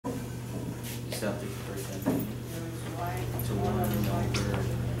accept the conversion. To 1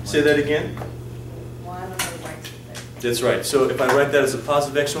 over. Say that again? 1 over y2. That's right. So if I write that as a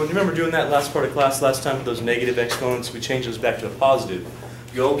positive exponent, you remember doing that last part of class last time with those negative exponents? We changed those back to a positive.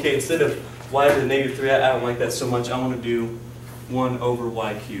 You go, okay, instead of y to the negative 3, I don't like that so much. I want to do 1 over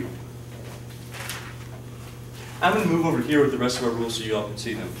y cubed. I'm going to move over here with the rest of our rules so you all can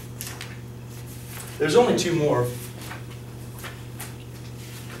see them. There's only 2 more.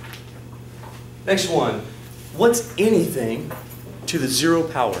 Next one. What's anything to the 0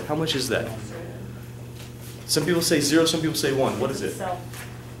 power? How much is that? Some people say 0, some people say 1. What is it?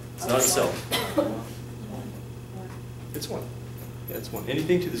 It's not itself. It's 1. Yeah, it's 1.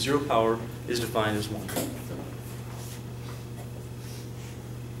 Anything to the 0 power is defined as 1.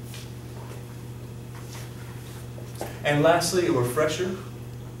 And lastly, a refresher.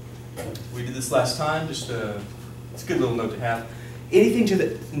 We did this last time, it's a good little note to have. Anything to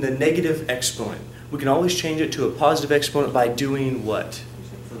the negative exponent, we can always change it to a positive exponent by doing what?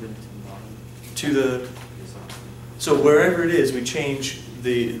 So wherever it is, we change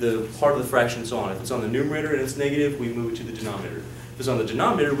the part of the fraction it's on. If it's on the numerator and it's negative, we move it to the denominator. If it's on the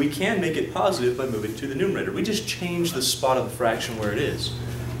denominator, we can make it positive by moving it to the numerator. We just change the spot of the fraction where it is.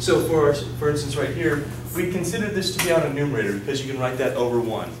 So for instance right here, we consider this to be on a numerator because you can write that over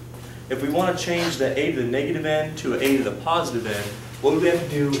 1. If we want to change the a to the negative n to a to the positive n, what we have to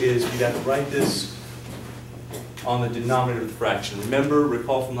do is we'd have to write this on the denominator of the fraction. Remember,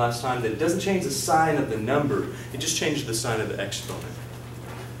 recall from last time that it doesn't change the sign of the number, it just changes the sign of the exponent.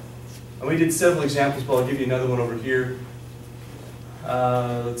 And we did several examples, but I'll give you another one over here.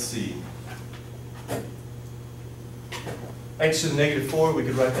 Let's see. X to the negative 4, we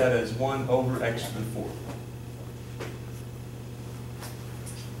could write that as 1 over x to the 4.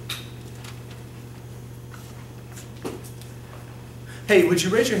 Hey, would you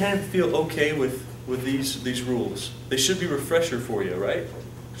raise your hand if you feel okay with these rules? They should be a refresher for you, right?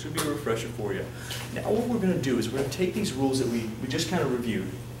 Should be a refresher for you. Now what we're going to do is we're going to take these rules that we just kind of reviewed,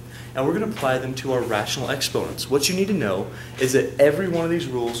 and we're going to apply them to our rational exponents. What you need to know is that every one of these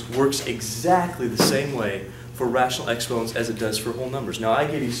rules works exactly the same way for rational exponents as it does for whole numbers. Now I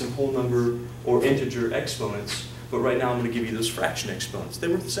gave you some whole number or integer exponents, but right now I'm going to give you those fraction exponents. They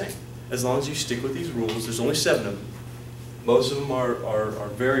work the same. As long as you stick with these rules, there's only 7 of them. Most of them are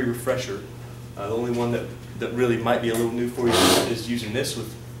very refresher. The only one that really might be a little new for you is using this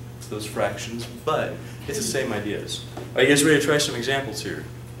with those fractions, but it's the same ideas. Are you guys ready to try some examples here?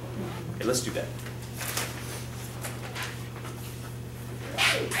 Okay, let's do that.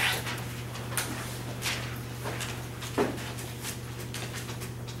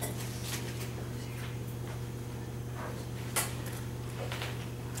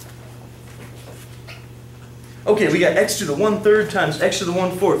 Okay, we got x to the 1/3 times x to the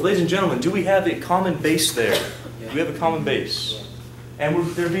 1/4. Ladies and gentlemen, do we have a common base there? Do we have a common base? And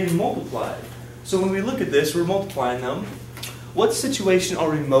they're being multiplied. So when we look at this, we're multiplying them. What situation are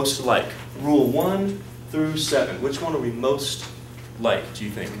we most like? Rule 1 through 7. Which one are we most like, do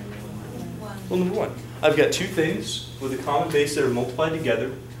you think? Well, number 1. I've got 2 things with a common base that are multiplied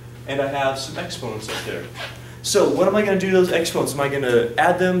together, and I have some exponents up there. So what am I going to do to those exponents? Am I going to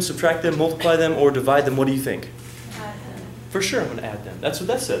add them, subtract them, multiply them, or divide them? What do you think? Add them. For sure I'm going to add them. That's what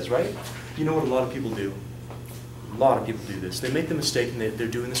that says, right? You know what a lot of people do? A lot of people do this. They make the mistake and they're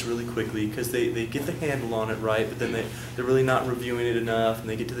doing this really quickly because they get the handle on it right, but then they're really not reviewing it enough, and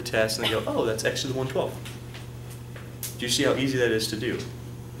they get to the test and they go, oh, that's x to the 1/12. Do you see how easy that is to do?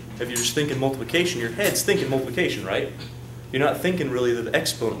 If you're just thinking multiplication, your head's thinking multiplication, right? You're not thinking really the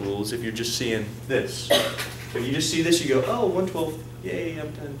exponent rules if you're just seeing this. If you just see this, you go, oh, 1/12, yay,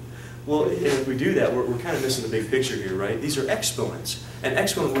 I'm done. Well, if we do that, we're kind of missing the big picture here, right? These are exponents. And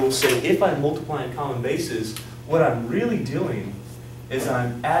exponent rules say if I'm multiplying common bases, what I'm really doing is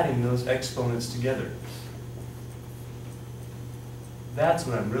I'm adding those exponents together. That's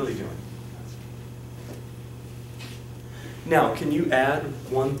what I'm really doing. Now, can you add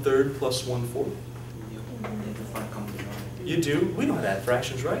 1/3 plus 1/4? You do? We know how to add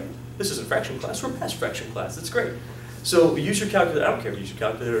fractions, right? This isn't fraction class. We're past fraction class. That's great. So use your calculator. I don't care if you use your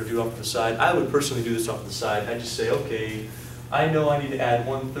calculator or do it off to the side. I would personally do this off to the side. I just say, okay, I know I need to add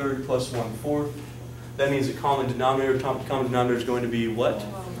 1/3 plus 1/4. That means the common denominator is going to be what?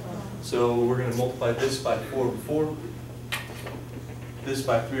 So we're going to multiply this by 4 over 4. This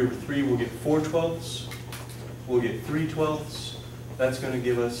by 3 over 3. We'll get 4/12. We'll get 3/12. That's going to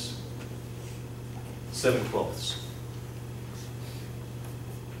give us 7/12.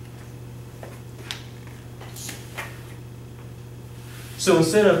 So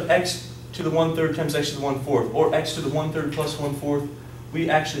instead of x to the 1/3 times x to the 1/4, or x to the 1/3 plus 1/4, We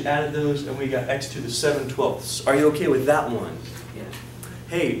actually added those and we got x to the 7/12. Are you okay with that one? Yeah.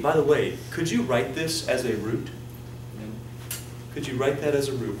 Hey, by the way, could you write this as a root? Could you write that as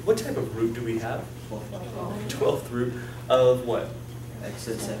a root? What type of root do we have? 12th root of what? X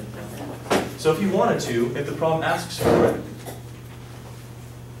at 7. So if you wanted to, if the problem asks for it,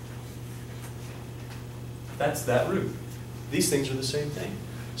 that's that root. These things are the same thing.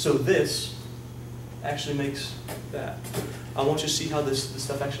 So this actually makes that. I want you to see how this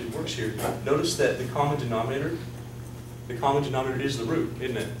stuff actually works here. Notice that the common denominator is the root,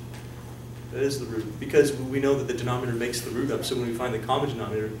 isn't it? That is the root. Because we know that the denominator makes the root up, so when we find the common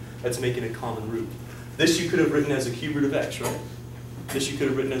denominator, that's making a common root. This you could have written as a cube root of x, right? This you could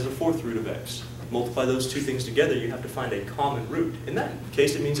have written as a 4th root of x. Multiply those two things together, you have to find a common root. In that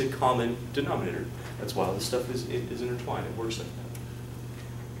case, it means a common denominator. That's why all this stuff is intertwined. It works like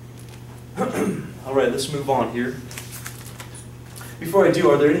that. All right, let's move on here. Before I do,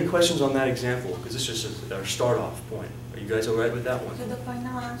 are there any questions on that example? Because this is just our start-off point. Are you guys all right with that one? So the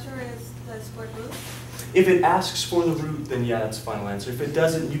final answer is the square root? If it asks for the root, then yeah, that's the final answer. If it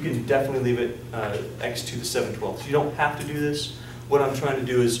doesn't, you can definitely leave it x to the 7/12. You don't have to do this. What I'm trying to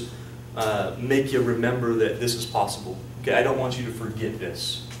do is make you remember that this is possible. Okay, I don't want you to forget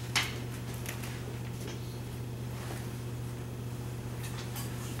this.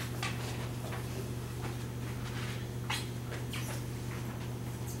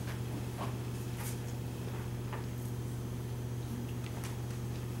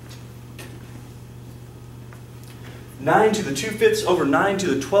 Nine to the 2/5 over 9 to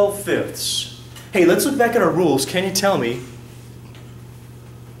the 12/5. Hey, let's look back at our rules. Can you tell me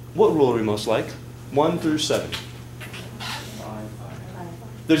what rule are we most like? 1 through 7.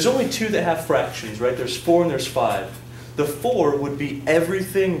 There's only 2 that have fractions, right? There's 4 and there's 5. The 4 would be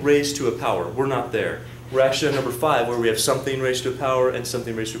everything raised to a power. We're not there. We're actually on number 5, where we have something raised to a power and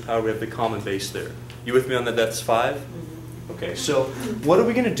something raised to a power. We have the common base there. You with me on that? That's 5? Okay, so what are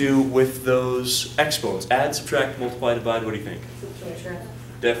we going to do with those exponents? Add, subtract, multiply, divide, what do you think? Subtract.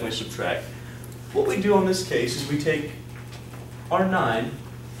 Definitely subtract. What we do on this case is we take our 9,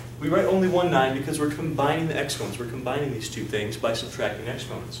 we write only one 9 because we're combining the exponents. We're combining these two things by subtracting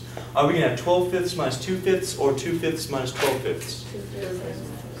exponents. Are we going to have 12/5 minus 2/5 or 2/5 minus 12/5?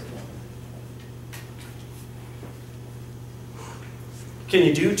 Can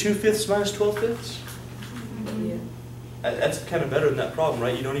you do 2/5 minus 12/5? Yeah. That's kind of better than that problem,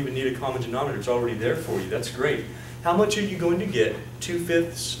 right? You don't even need a common denominator. It's already there for you. That's great. How much are you going to get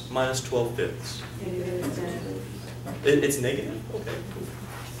 2/5 minus 12/5? It's negative? Okay, cool.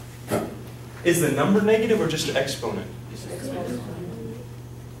 Is the number negative or just an exponent?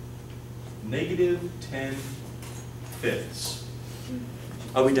 Negative 10/5.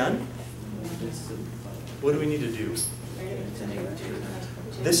 Are we done? What do we need to do?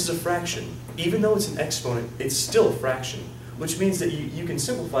 This is a fraction. Even though it's an exponent, it's still a fraction, which means that you can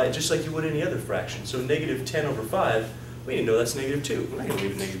simplify it just like you would any other fraction. So negative 10 over 5, we didn't know that's negative 2. We're not going to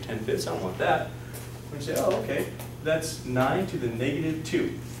leave negative 10/5. I don't want that. We're going to say, oh, okay, that's 9 to the negative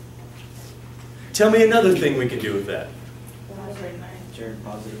 2. Tell me another thing we can do with that.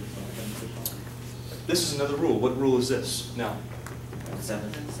 This is another rule. What rule is this? Now,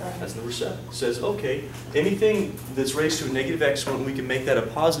 7. that's number 7. It says, okay, anything that's raised to a negative exponent, we can make that a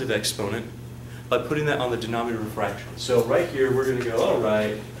positive exponent by putting that on the denominator of a fraction. So right here, we're going to go, all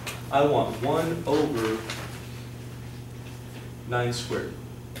right, I want 1 over 9 squared.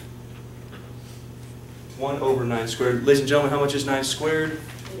 1 over 9 squared. Ladies and gentlemen, how much is 9 squared?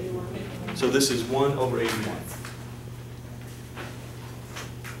 81. So this is 1 over 81.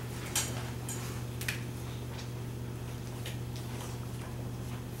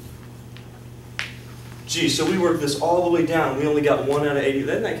 Gee, so we worked this all the way down. We only got 1 out of 80.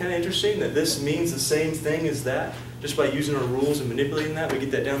 Isn't that kind of interesting that this means the same thing as that? Just by using our rules and manipulating that, we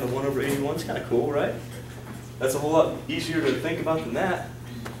get that down to 1 over 81. It's kind of cool, right? That's a whole lot easier to think about than that.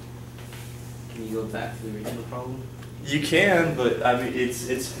 Can you go back to the original problem? You can, but I mean,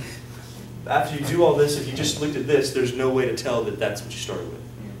 it's after you do all this, if you just looked at this, there's no way to tell that that's what you started with.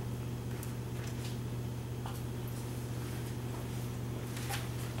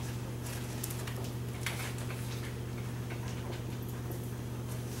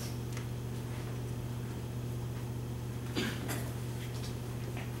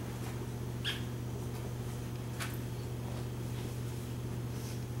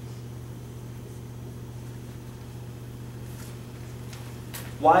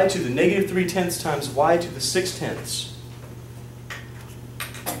 Y to the negative 3/10 times y to the 6/10.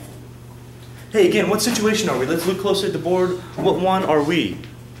 Hey, again, what situation are we? Let's look closer at the board. What one are we?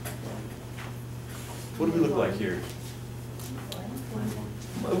 What do we look like here?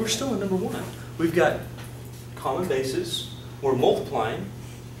 still in number 1. We've got common bases. We're multiplying.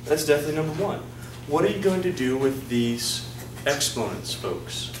 That's definitely number 1. What are you going to do with these exponents,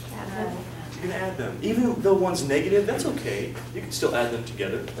 folks? You're going to add them. Even though one's negative, that's okay. You can still add them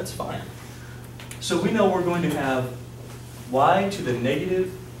together. That's fine. So we know we're going to have y to the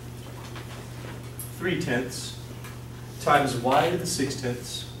negative 3/10 times y to the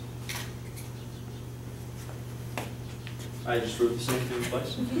 6/10. I just wrote the same thing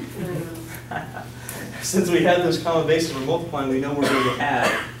twice. Since we have those common bases we're multiplying, we know we're going to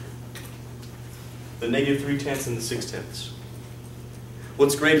add the negative 3/10 and the 6/10.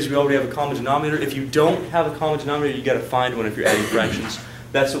 What's great is we already have a common denominator. If you don't have a common denominator, you got to find one if you're adding fractions.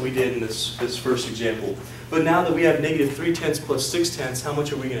 That's what we did in this first example. But now that we have negative 3/10 plus 6/10, how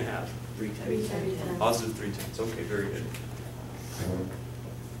much are we going to have? 3/10. Positive 3/10. Okay, very good.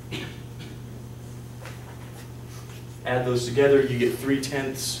 Add those together, you get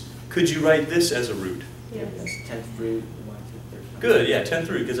 3/10. Could you write this as a root? Yes. 10th root, 1/3. Good, yeah, 10th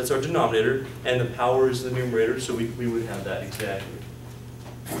root, because that's our denominator, and the power is the numerator, so we would have that exactly.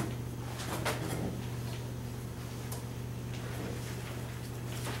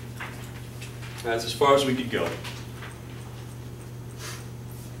 That's as far as we could go.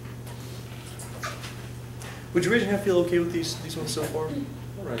 Would you raise your hand, feel okay with these ones so far?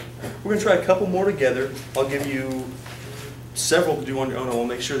 All right. We're going to try a couple more together. I'll give you several to do on your own. I'll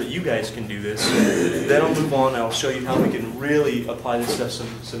make sure that you guys can do this. Then I'll move on and I'll show you how we can really apply this stuff,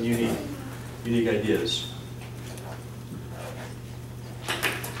 some unique ideas.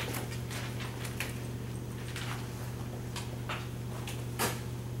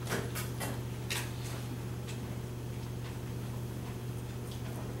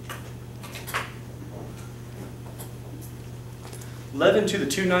 Eleven to the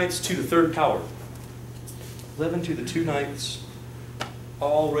 2/9 to the 3rd power. 11 to the 2/9,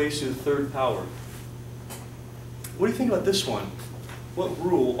 all raised to the 3rd power. What do you think about this one? What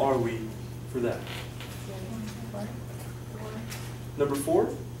rule are we for that? Number 4?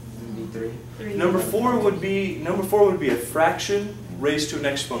 Number 4 would be a fraction raised to an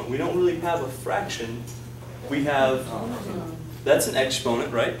exponent. We don't really have a fraction. We have, that's an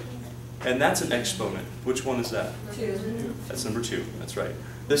exponent, right? And that's an exponent. Which one is that? 2. That's number 2. That's right.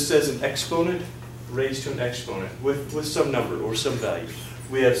 This says an exponent raised to an exponent with some number or some value.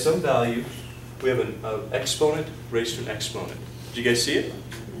 We have some value. We have an exponent raised to an exponent. Did you guys see it?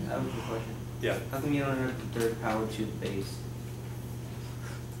 I have a question. Yeah. How come you don't have the 3rd power to the base?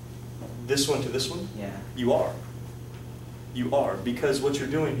 This one to this one? Yeah. You are. You are. Because what you're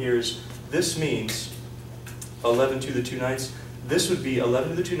doing here is, this means 11 to the 2/9. This would be 11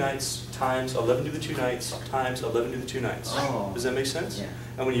 to the 2/9 times 11 to the 2/9 times 11 to the 2/9. Oh. Does that make sense? Yeah.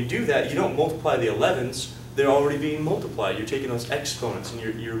 And when you do that, you don't multiply the 11s. They're already being multiplied. You're taking those exponents and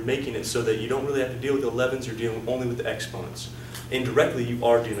you're making it so that you don't really have to deal with the 11s. You're dealing only with the exponents. Indirectly, you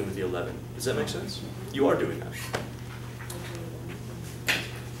are dealing with the 11. Does that make sense? You are doing that.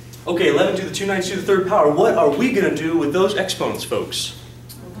 Okay, 11 to the 2/9 to the 3rd power. What are we going to do with those exponents, folks?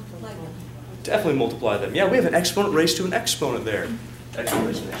 Definitely multiply them. Yeah, we have an exponent raised to an exponent there. Exponent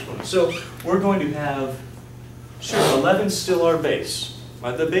raised to an exponent. So we're going to have, sure, 11 is still our base.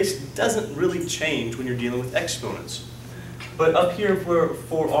 Right? The base doesn't really change when you're dealing with exponents. But up here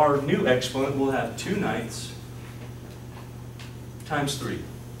for our new exponent, we'll have 2/9 times 3.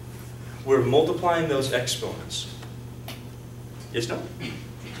 We're multiplying those exponents. Yes, no?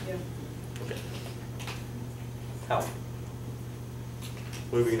 Yeah. Okay. How?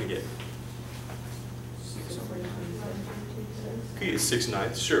 What are we going to get? Could get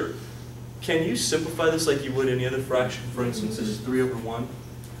 6/9, sure. Can you simplify this like you would any other fraction? For instance, this is 3/1.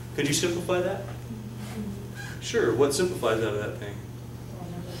 Could you simplify that? Sure. What simplifies out of that thing?